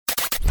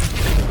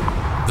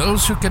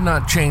Those who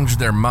cannot change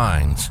their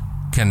minds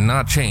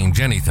cannot change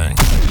anything.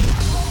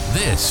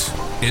 This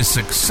is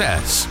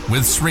Success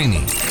with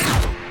Srini.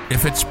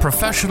 If it's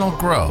professional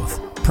growth,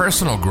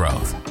 personal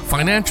growth,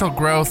 financial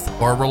growth,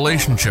 or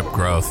relationship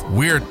growth,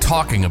 we're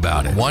talking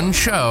about it. One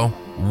show,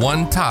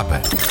 one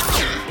topic.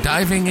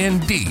 Diving in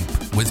deep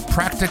with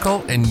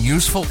practical and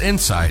useful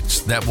insights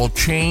that will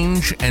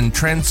change and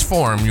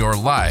transform your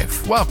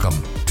life. Welcome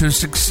to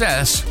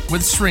Success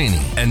with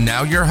Srini. And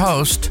now your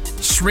host,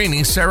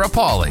 Srini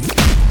Sarapalli.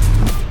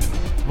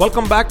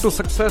 Welcome back to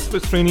Success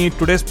with Srini.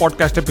 Today's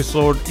podcast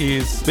episode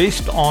is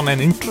based on an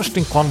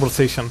interesting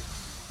conversation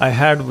I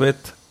had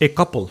with a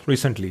couple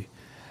recently.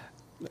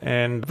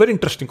 And very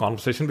interesting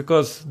conversation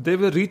because they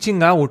were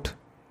reaching out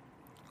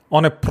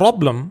on a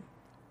problem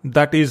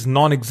that is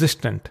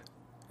non-existent.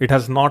 It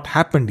has not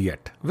happened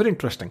yet. Very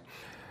interesting.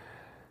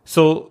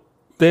 So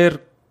their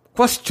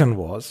question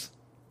was,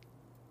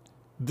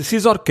 this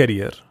is our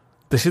career.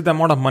 This is the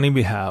amount of money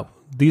we have.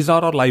 These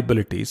are our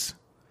liabilities.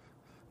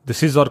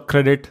 This is our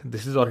credit.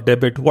 This is our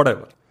debit,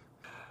 whatever.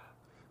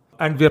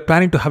 And we are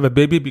planning to have a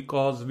baby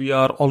because we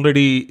are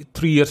already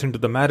 3 years into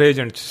the marriage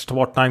and it's just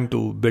about time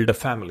to build a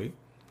family.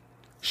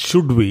 Is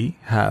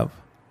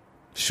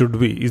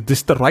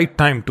this the right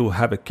time to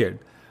have a kid?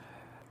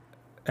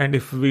 And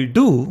if we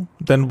do,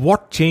 then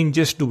what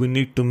changes do we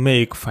need to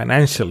make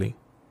financially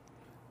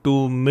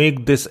to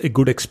make this a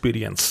good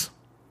experience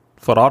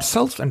for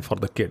ourselves and for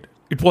the kid?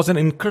 It was an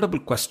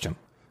incredible question.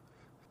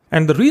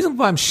 And the reason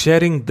why I'm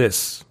sharing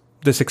this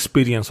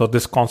experience or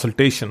this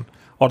consultation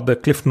or the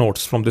cliff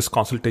notes from this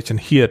consultation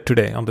here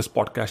today on this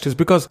podcast is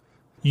because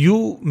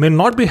you may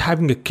not be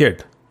having a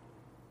kid,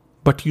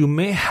 but you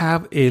may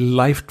have a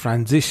life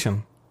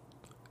transition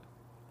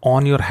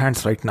on your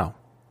hands right now.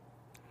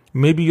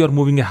 Maybe you're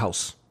moving a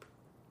house.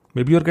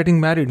 Maybe you're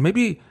getting married.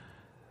 Maybe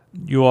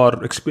you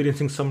are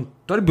experiencing some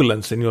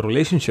turbulence in your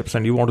relationships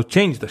and you want to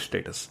change the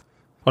status.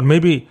 Or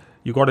maybe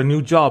you got a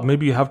new job.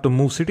 Maybe you have to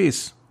move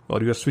cities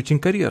or you're switching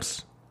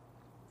careers.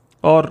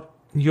 Or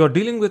you're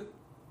dealing with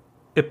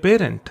a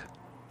parent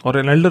or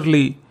an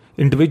elderly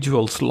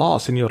individual's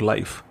loss in your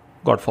life,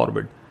 God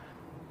forbid.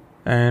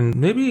 And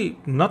maybe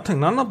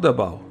none of the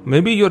above.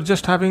 Maybe you're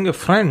just having a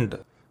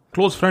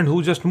close friend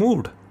who just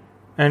moved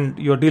and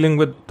you're dealing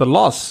with the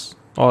loss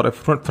or a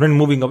friend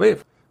moving away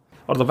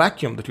or the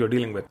vacuum that you're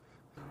dealing with.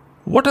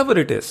 Whatever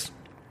it is,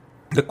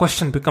 the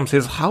question becomes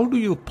is how do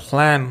you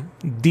plan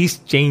these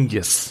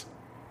changes,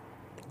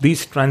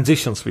 these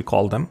transitions we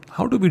call them,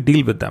 how do we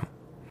deal with them?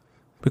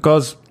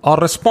 Because our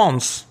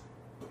response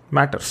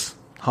matters.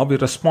 How we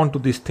respond to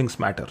these things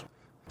matter.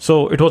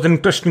 So it was an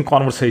interesting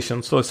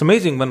conversation. So it's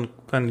amazing when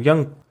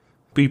young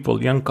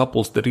people, young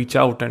couples, they reach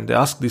out and they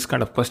ask these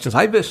kind of questions.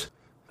 I wish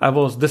I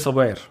was this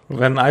aware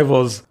when I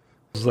was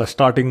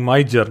starting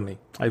my journey.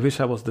 I wish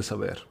I was this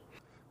aware.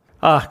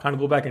 Can't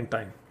go back in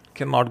time.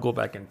 Cannot go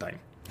back in time.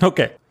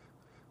 Okay.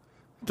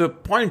 The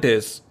point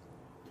is,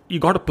 you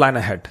got to plan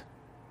ahead.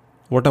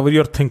 Whatever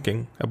you're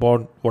thinking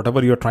about,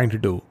 whatever you're trying to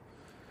do,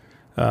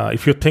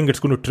 if you think it's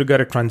going to trigger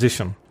a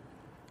transition,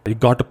 you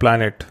got to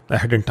plan it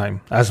ahead in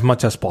time as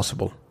much as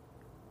possible.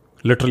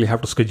 Literally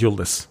have to schedule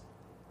this.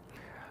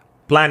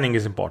 Planning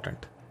is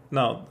important.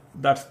 Now,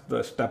 that's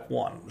the step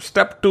one.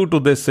 Step two to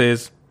this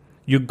is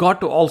you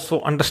got to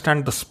also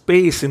understand the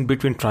space in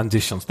between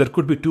transitions. There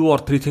could be 2 or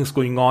 3 things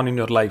going on in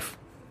your life.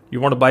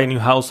 You want to buy a new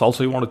house,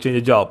 also you want to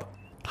change a job.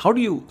 How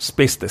do you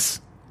space this?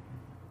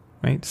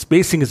 Right?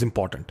 Spacing is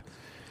important.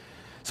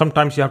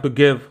 Sometimes you have to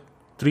give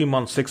 3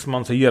 months, 6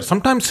 months, a year.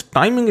 Sometimes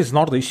timing is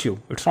not the issue.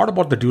 It's not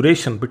about the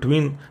duration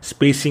between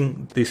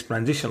spacing these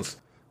transitions.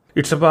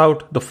 It's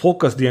about the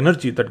focus, the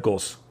energy that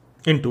goes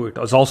into it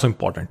is also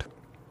important.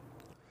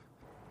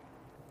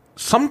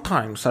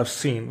 Sometimes I've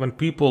seen when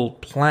people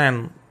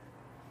plan,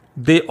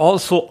 they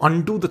also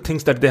undo the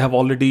things that they have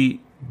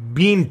already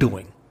been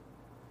doing.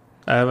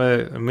 I have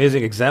an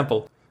amazing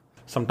example.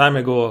 Some time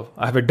ago,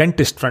 I have a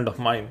dentist friend of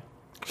mine.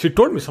 She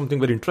told me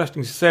something very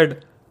interesting. She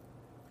said,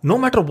 no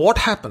matter what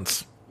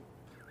happens,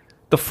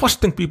 the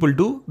first thing people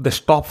do, they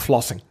stop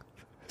flossing.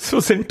 So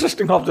it's an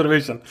interesting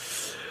observation.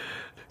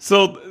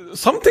 So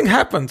something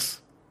happens,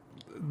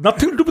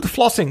 nothing to do with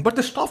flossing, but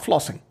they stop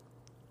flossing.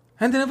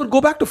 And they never go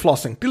back to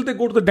flossing till they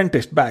go to the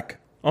dentist back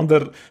on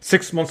their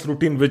 6 months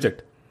routine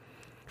visit.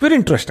 Very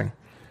interesting.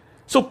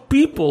 So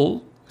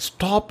people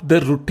stop their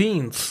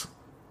routines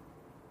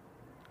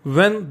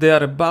when they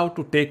are about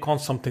to take on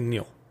something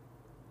new.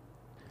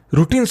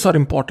 Routines are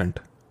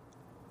important.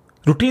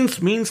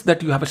 Routines means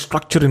that you have a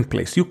structure in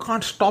place. You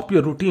can't stop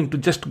your routine to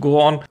just go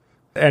on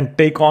and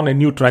take on a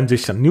new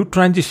transition. New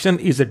transition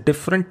is a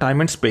different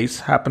time and space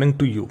happening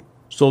to you.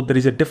 So there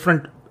is a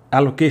different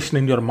allocation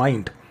in your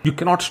mind. You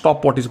cannot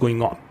stop what is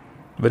going on.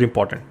 Very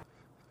important.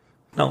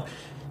 Now,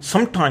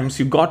 sometimes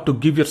you got to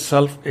give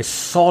yourself a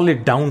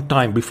solid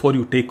downtime before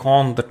you take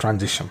on the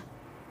transition.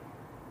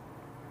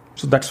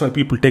 So that's why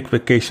people take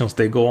vacations.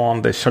 They go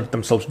on, they shut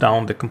themselves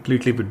down, they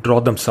completely withdraw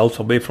themselves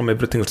away from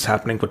everything that's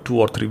happening for 2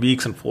 or 3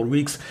 weeks and 4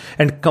 weeks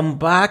and come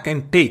back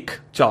and take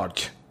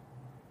charge.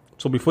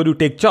 So before you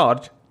take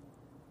charge,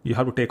 you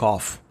have to take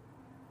off.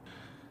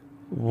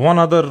 One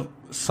other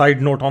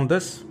side note on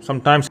this,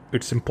 sometimes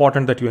it's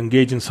important that you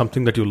engage in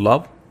something that you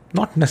love,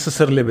 not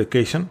necessarily a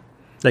vacation,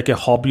 like a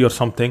hobby or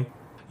something.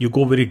 You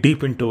go very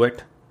deep into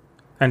it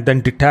and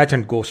then detach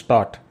and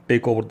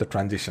take over the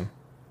transition.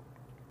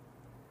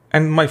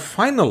 And my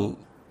final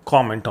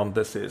comment on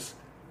this is,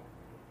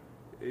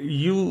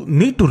 you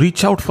need to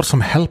reach out for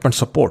some help and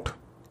support.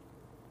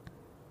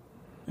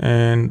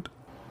 And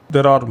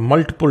there are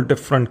multiple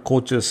different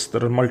coaches,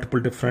 there are multiple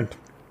different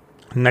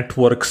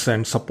networks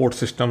and support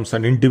systems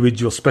and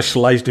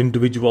specialized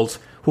individuals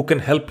who can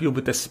help you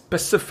with a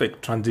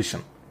specific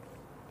transition.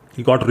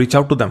 You got to reach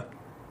out to them.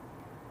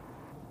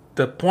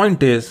 The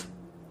point is,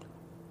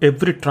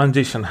 every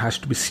transition has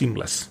to be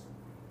seamless.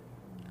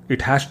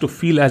 It has to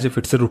feel as if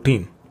it's a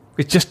routine.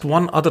 It's just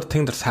one other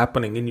thing that's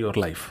happening in your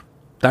life.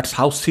 That's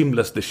how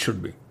seamless this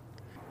should be.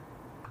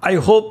 I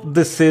hope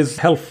this is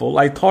helpful.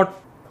 I thought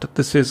that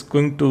this is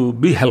going to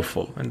be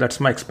helpful, and that's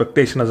my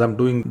expectation as I'm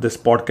doing this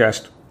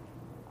podcast.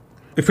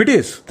 If it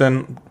is,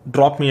 then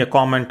drop me a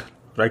comment,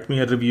 write me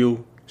a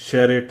review,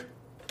 share it.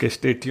 Okay,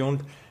 stay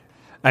tuned.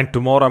 And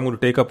tomorrow I'm going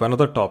to take up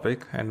another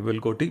topic and we'll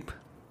go deep.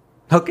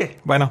 Okay,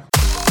 bye now.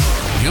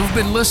 You've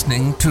been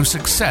listening to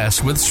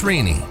Success with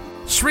Srini.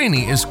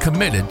 Srini is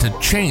committed to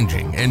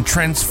changing and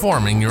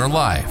transforming your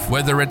life,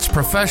 whether it's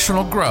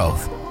professional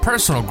growth,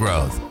 personal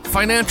growth,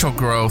 financial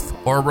growth,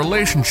 or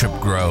relationship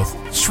growth.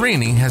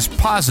 Srini has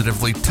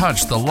positively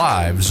touched the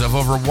lives of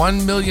over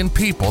 1 million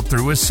people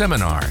through his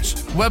seminars,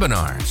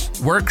 webinars,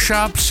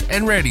 workshops,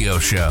 and radio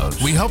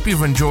shows. We hope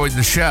you've enjoyed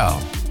the show.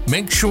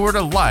 Make sure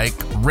to like,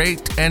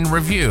 rate, and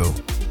review.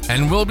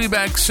 And we'll be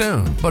back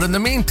soon. But in the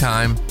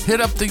meantime, hit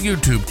up the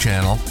YouTube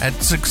channel at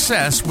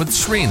Success with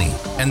Srini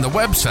and the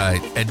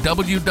website at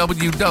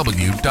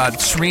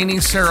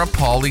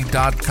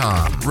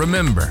www.srinisarapalli.com.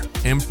 Remember,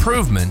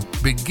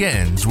 improvement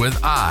begins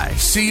with I.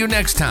 See you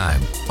next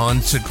time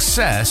on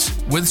Success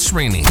with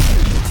Srini.